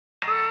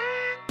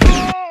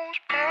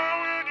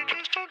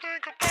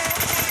think about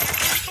it,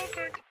 just don't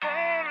think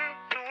about it.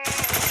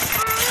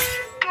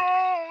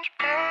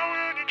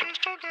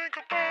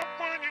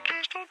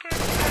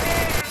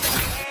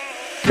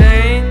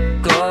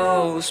 Pain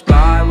goes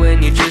by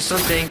when you just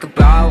don't think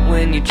about,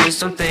 when you just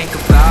don't think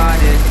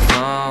about it.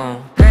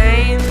 No.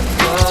 Pain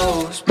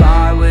goes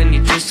by when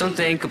you just don't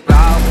think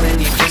about, when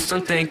you just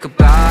don't think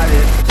about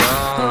it.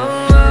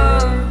 No.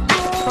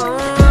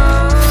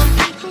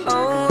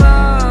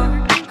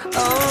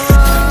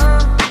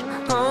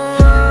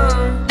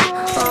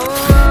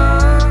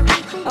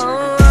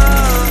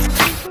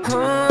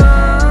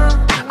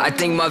 I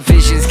think my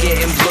vision's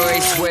getting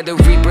blurry, swear the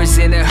reaper's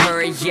in a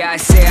hurry. Yeah, I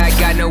say I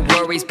got no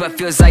worries, but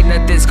feels like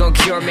nothing's gonna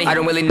cure me. I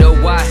don't really know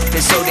why,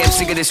 been so damn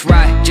sick of this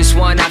ride. Just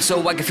one off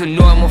so I can feel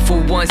normal for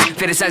once.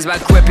 Fantasize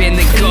about gripping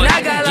the gun. And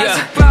I got lots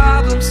of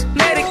problems,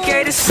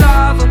 medicated,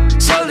 solve them.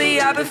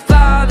 Slowly I've been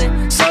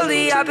falling,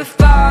 slowly I've been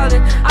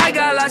falling. I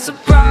got lots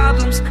of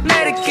problems,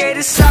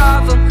 medicated,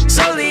 solve them.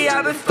 Slowly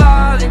I've been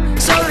falling,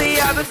 slowly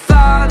I've been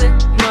falling.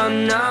 No,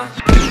 no.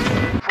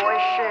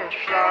 Voices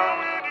loud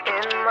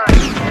in my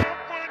head,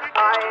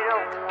 I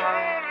don't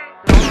want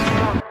no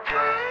more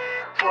pain.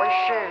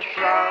 Voices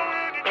loud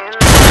in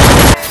my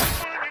head,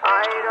 I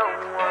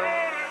don't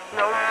want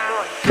no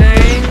more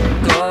pain.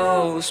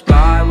 Goes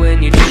by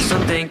when you just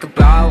don't think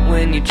about,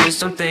 when you just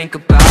don't think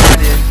about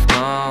it.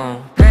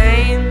 No.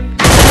 Pain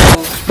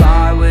goes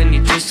by when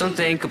you just don't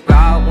think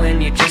about,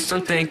 when you just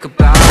don't think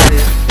about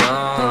it.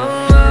 No.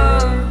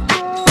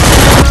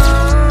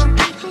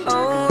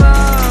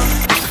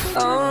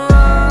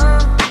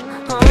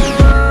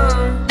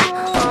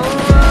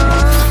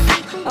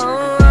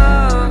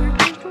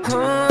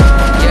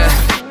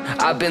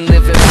 I've been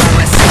living by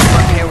myself,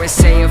 my parents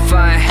saying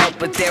find help,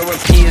 but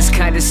therapy is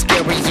kinda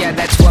scary, yeah,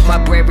 that's what my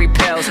brain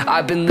repels.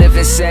 I've been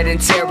living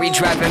sedentary,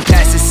 driving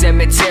past the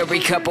cemetery,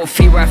 couple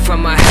feet right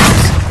from my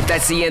house. If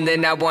that's the end,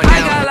 then I want out. I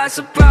got lots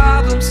of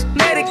problems,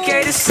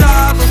 medicated,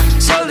 solve them.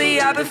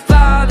 Slowly I've been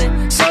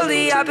falling,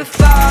 slowly I've been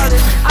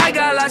falling. I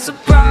got lots of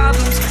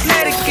problems,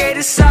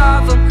 medicated,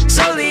 solve them.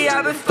 Slowly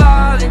I've been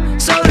falling,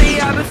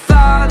 slowly I've been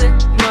falling.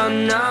 No,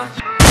 no.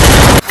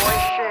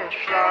 Voices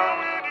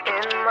loud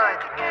in my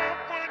head,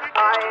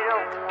 I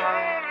don't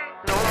want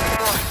no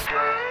more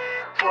pain.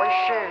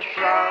 Voices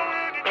loud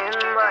in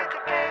my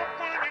head,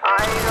 I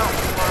don't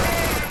want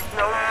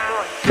no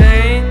more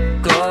pain.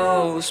 Pain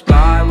goes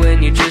by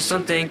when you just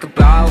don't think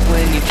about,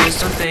 when you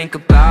just don't think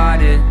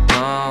about it.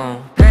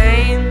 No.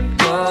 Pain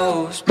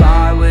goes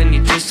by when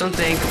you just don't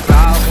think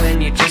about,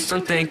 when you just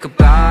don't think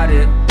about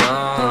it.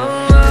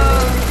 No.